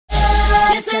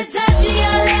Just a touch of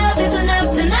your love is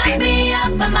enough to knock me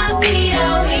off of my feet.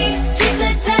 Oh, just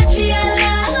a touch of your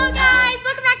love. Hello guys,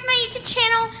 welcome back to my YouTube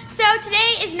channel. So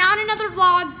today is not another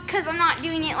vlog because I'm not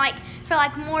doing it for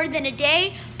more than a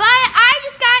day. But I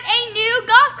just got a new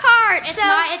golf cart.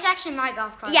 It's actually my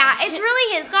golf cart. Yeah, it's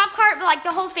really his golf cart, but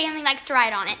the whole family likes to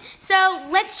ride on it. So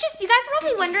you guys are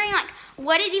probably wondering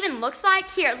what it even looks like.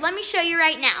 Here, let me show you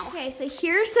right now. Okay, so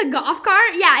here's the golf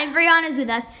cart. Yeah, and Briona's with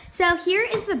us. So here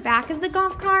is the back of the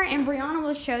golf cart, and Briona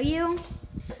will show you.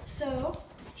 So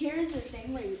here's the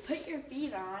thing where you put your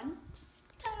feet on.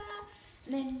 Ta-da!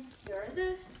 And then here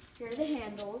are the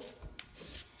handles.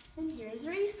 And here's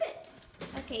where you sit.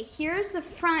 Okay, here's the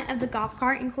front of the golf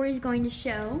cart, and Corey's going to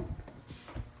show.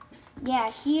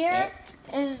 Yeah, here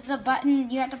is the button.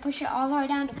 You have to push it all the way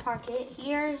down to park it.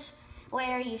 Here's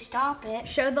where you stop it.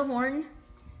 Show the horn.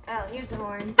 Oh, here's the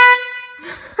horn.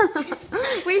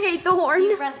 We hate the horn.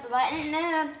 You press the button,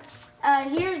 and then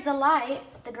here's the light,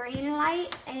 the green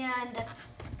light, and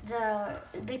the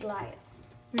big light.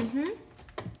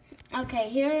 Okay,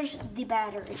 here's the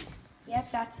battery.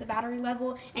 Yep, that's the battery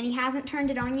level, and he hasn't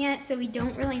turned it on yet, so we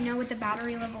don't really know what the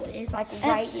battery level is right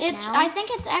now. I think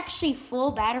it's actually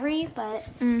full battery, but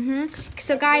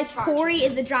So guys, Corey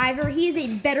is the driver. He is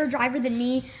a better driver than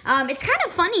me. It's kind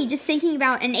of funny just thinking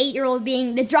about an 8-year-old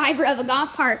being the driver of a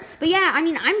golf cart. But yeah, I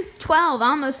mean, I'm 12,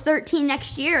 almost 13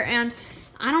 next year, and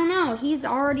I don't know. He's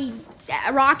already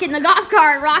rocking the golf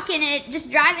cart, rocking it, just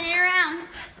driving it around.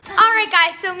 Alright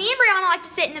guys, so me and Briona like to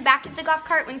sit in the back of the golf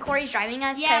cart when Corey's driving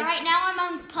us. Yeah, right now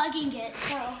I'm unplugging it,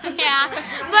 so. Yeah,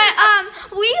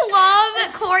 but we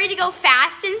love Corey to go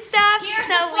fast and stuff,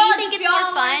 so we think it's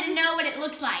more fun. To know what it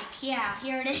looks like. Yeah,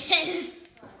 here it is.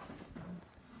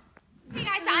 Okay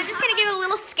guys, so I'm just going to give a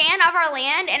little scan of our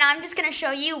land, and I'm just going to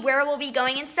show you where we'll be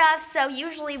going and stuff. So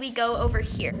usually we go over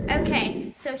here.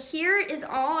 Okay, so here is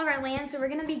all of our land, so we're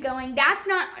going to be going, that's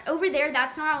not, over there,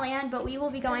 that's not our land, but we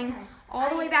will be going all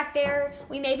the way back there.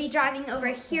 We may be driving over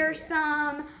here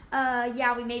some.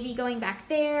 Yeah, we may be going back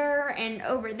there and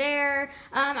over there.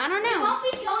 I don't know. We won't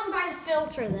be going by the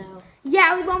filter though.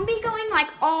 Yeah, we won't be going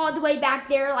all the way back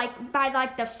there by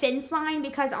the fence line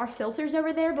because our filter's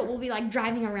over there, but we'll be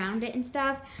driving around it and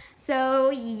stuff.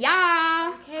 So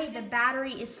yeah. Okay, the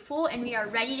battery is full and we are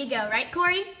ready to go, right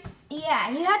Corey? Yeah,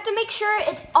 you have to make sure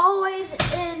it's always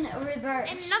in reverse.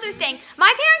 And another thing,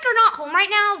 my parents are not home right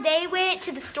now. They went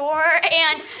to the store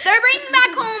and they're bringing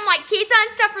back home pizza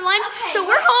and stuff for lunch. Okay, so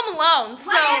we're home alone.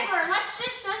 Whatever. Let's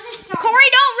just start. Corey,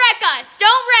 don't wreck us.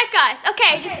 Don't wreck us.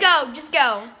 Okay, just go. Just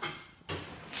go.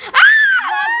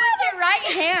 With your right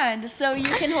hand, so you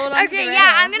can hold on to the rail. Okay,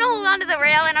 yeah, I'm gonna hold on to the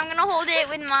rail and I'm gonna hold it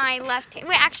with my left hand.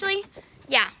 Wait, actually,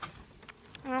 yeah.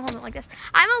 I'm gonna hold it like this.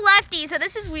 I'm a lefty, so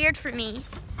this is weird for me.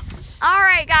 All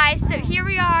right, guys, so here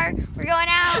we are. We're going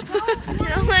out to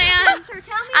the land.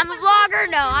 I'm a vlogger.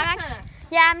 No, I'm actually,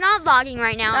 yeah, I'm not vlogging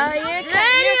right now. You're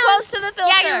close to the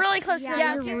filter. Yeah, you're really close to the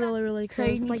filter. You're really, really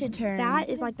close. So you need to turn. That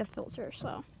is the filter,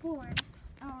 so. Forward.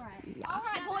 All right. Yeah. All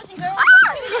right, boys and girls.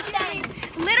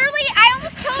 Literally, I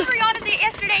almost killed Briona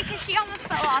yesterday because she almost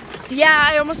fell off. Yeah,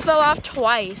 I almost fell off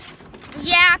twice.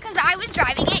 Yeah, because I was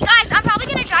driving it. Guys, I'm probably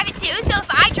going to drive it too, so if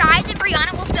I drive, then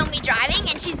Briona will film me driving,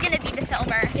 and she's going to be the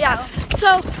filmer. So. Yeah,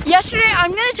 so yesterday,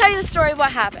 I'm going to tell you the story of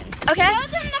what happened, okay? Show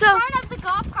them the front of the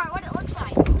golf cart, what it looks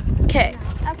like. Okay.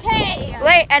 Okay.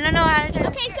 Wait, I don't know how to turn.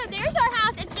 Okay, so there's our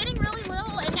house. It's getting really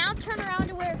little, and now turn around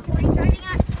to where Corey's driving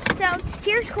at. So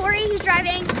here's Corey, who's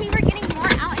driving. See, we're getting more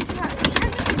out into our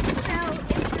land, so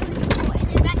it's really cool.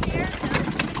 And then back there, so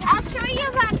I'll show you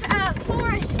about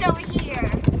forest over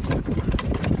here.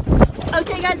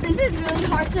 Okay, guys, this is really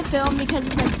hard to film because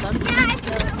it's bumpy. Yeah, it's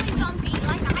really bumpy.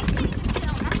 I can't even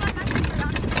film. That's why I'm not going to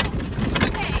film.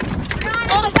 Okay, we're on.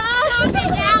 Oh my gosh! Okay,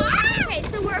 now. Okay,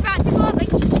 so we're about to go up a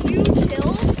huge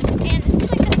hill, and this is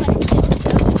the funnest hill.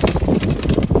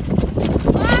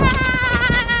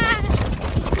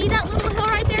 So, see that little hill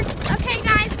right there? Okay,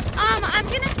 guys. I'm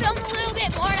gonna film a little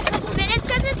bit more in a couple minutes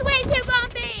because it's way too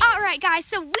bumpy. All right, guys.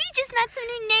 So we just met some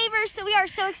new neighbors, so we are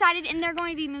so excited, and they're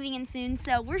going to be moving in soon.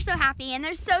 So we're so happy, and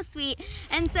they're so sweet,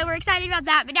 and so we're excited about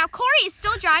that. But now Corey is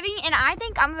still driving, and I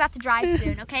think I'm about to drive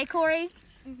soon. Okay, Corey?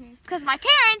 Because my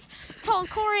parents told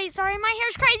Corey, sorry, my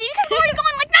hair's crazy because Corey's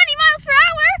going 90 miles per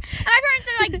hour, and my parents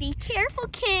are like, be careful,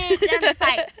 kids. And I'm just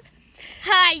like,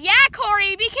 yeah,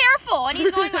 Corey, be careful. And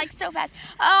he's going so fast.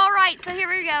 All right, so here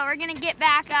we go. We're going to get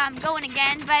back going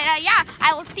again. But yeah,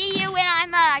 I will see you when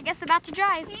I'm, I guess, about to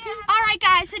drive. Yeah. All right,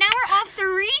 guys, so now we're all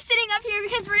three sitting up here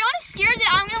because Briona's scared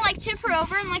that I'm going to tip her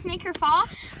over and make her fall.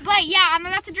 But yeah, I'm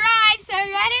about to drive. So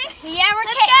ready? Yeah, we're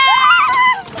taking.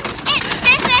 It's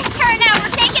Sis's turn now.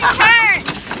 We're taking turns.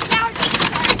 Yeah, we're taking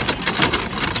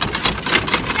turns.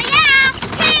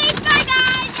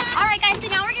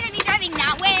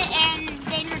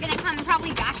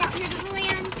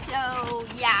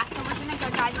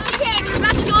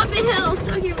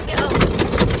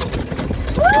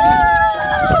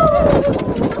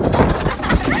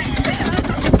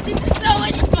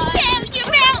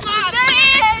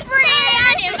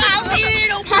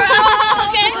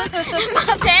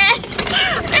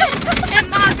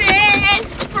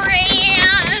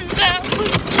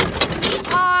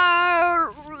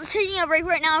 break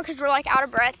right now because we're like out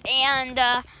of breath. And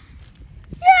yeah.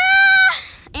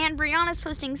 And Briona's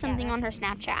posting something on her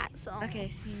Snapchat. So. Okay,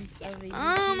 scenes of the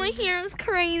Oh, my hair is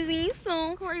crazy.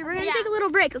 So Corey, we're gonna take a little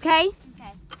break, okay?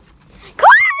 Okay.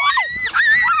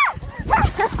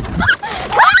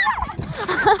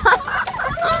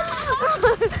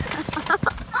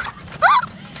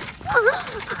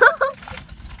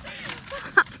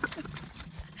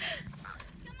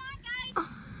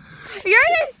 You're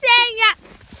just saying that.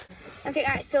 Okay,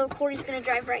 guys, so Corey's gonna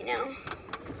drive right now.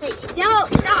 Hey, no,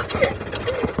 stop. This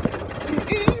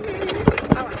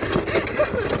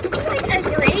is like a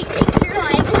great picture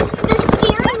line. The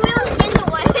steering wheel's in the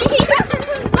way.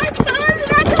 My phone's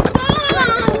about to fall.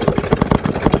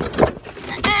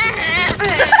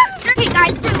 Okay,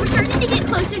 guys, so we're starting to get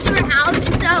closer to our house, and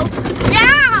so,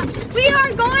 yeah, we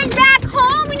are going back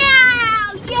home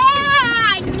now.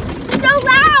 Yeah, so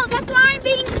loud. That's why I'm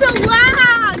being so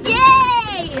loud.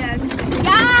 Yay. Yeah.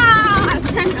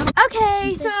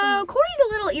 Okay, so Corey's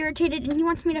a little irritated, and he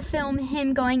wants me to film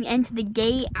him going into the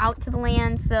gate out to the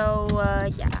land, so,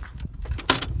 yeah.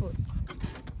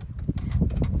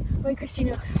 Wait,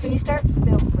 Christina, when you start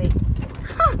filming, wait.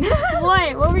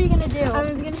 What? What were you gonna do? I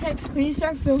was gonna say, when you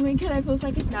start filming, can I post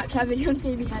like a Snapchat video and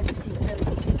say behind the scenes?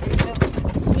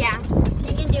 Yeah,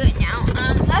 you can do it now.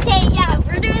 Okay, yeah,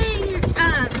 we're doing,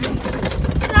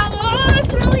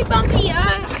 it's really bumpy.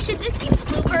 Should this be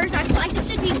bloopers? I feel like this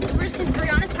should be bloopers because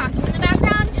Briona's talking in the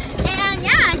background. And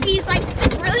yeah, she's like,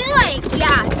 really like,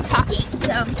 yeah, just talking.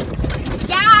 So,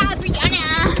 yeah, Briona.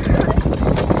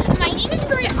 My name is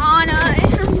Briona.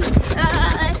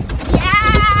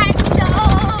 Yeah, it's so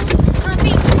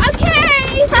bumpy. Okay,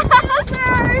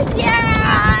 bloopers,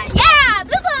 yeah,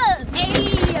 bloopers.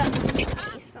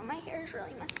 Hey. So my hair is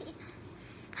really messy.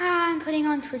 I'm putting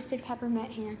on Twisted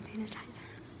Peppermint hand sanitizer.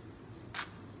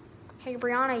 Hey,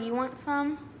 Briona, you want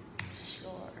some?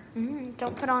 Sure.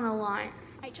 Don't put on a lot.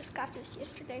 I just got this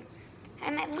yesterday.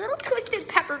 And my little Twisted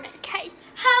Peppermint cake.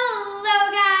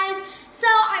 Hello, guys. So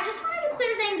I just wanted to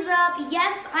clear things up.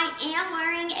 Yes, I am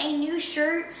wearing a new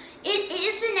shirt. It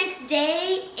is the next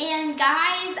day, and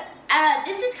guys,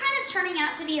 this is kind of turning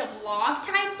out to be a vlog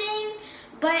type thing.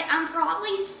 But I'm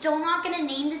probably still not gonna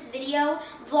name this video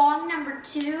vlog number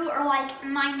 2 or like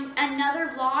another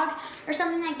vlog or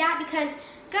something like that because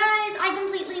guys, I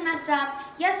completely messed up.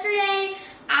 Yesterday,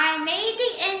 I made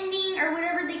the ending or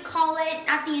whatever they call it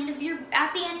at the end of your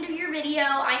video.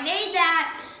 I made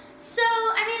that. So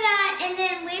I made that, and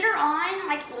then later on,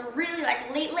 like really like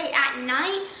late at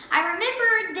night, I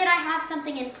remembered that I have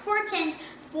something important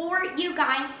for you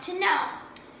guys to know.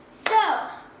 So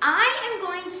I am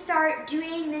going to start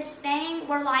doing this thing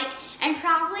where like, and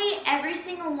probably every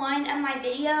single one of my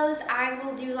videos, I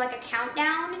will do like a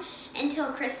countdown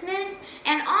until Christmas.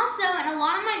 And also in a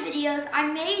lot of my videos, I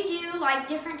may do like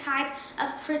different type of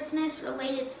Christmas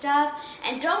related stuff.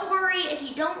 And don't worry if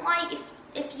you don't like,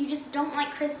 if you just don't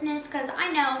like Christmas, because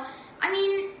I know, I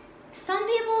mean, some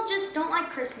people just don't like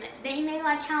Christmas. They may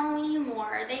like Halloween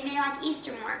more, they may like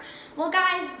Easter more. Well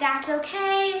guys, that's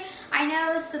okay. I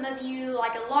know some of you,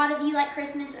 like a lot of you like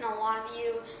Christmas and a lot of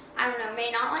you, I don't know,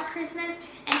 may not like Christmas.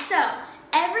 And so,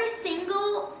 every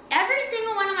single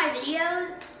one of my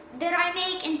videos that I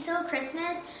make until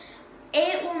Christmas,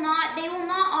 they will not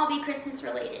all be Christmas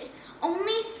related.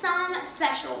 Only some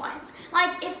special ones.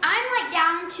 Like if I'm like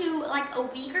down to like a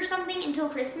week or something until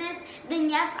Christmas, then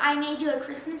yes, I may do a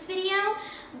Christmas video.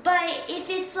 But if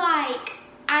it's like,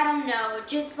 I don't know,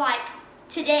 just like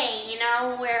today, you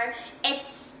know, where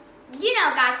it's, you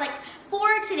know guys, like for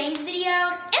today's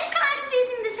video, it's kind of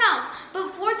confusing as hell,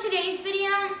 but for today's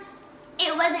video,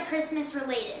 it wasn't Christmas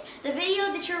related. The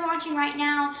video that you're watching right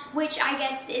now, which I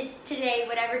guess is today,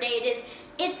 whatever day it is,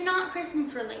 it's not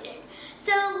Christmas related.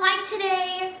 So like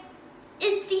today,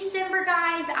 it's December,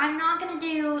 guys. I'm not gonna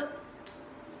do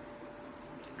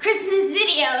Christmas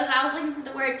videos. I was looking for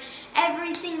the word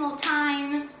every single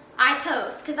time I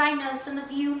post, because I know some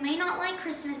of you may not like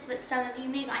Christmas, but some of you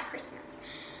may like Christmas.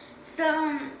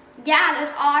 So yeah,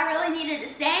 that's all I really needed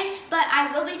to say, but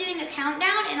I will be doing a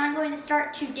countdown, and I'm going to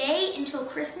start today until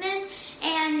Christmas,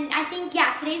 and I think,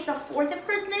 yeah, today's the 4th of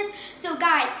Christmas, so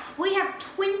guys, we have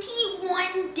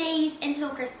 21 days until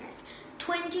Christmas,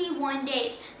 21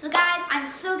 days, so guys, I'm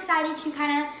so excited to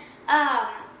kind of, I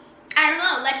don't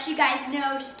know, let you guys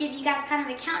know, just give you guys kind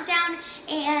of a countdown,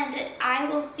 and I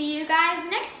will see you guys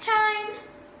next time.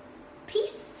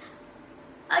 Peace.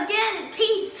 Again,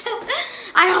 peace.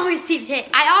 I always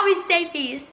say peace.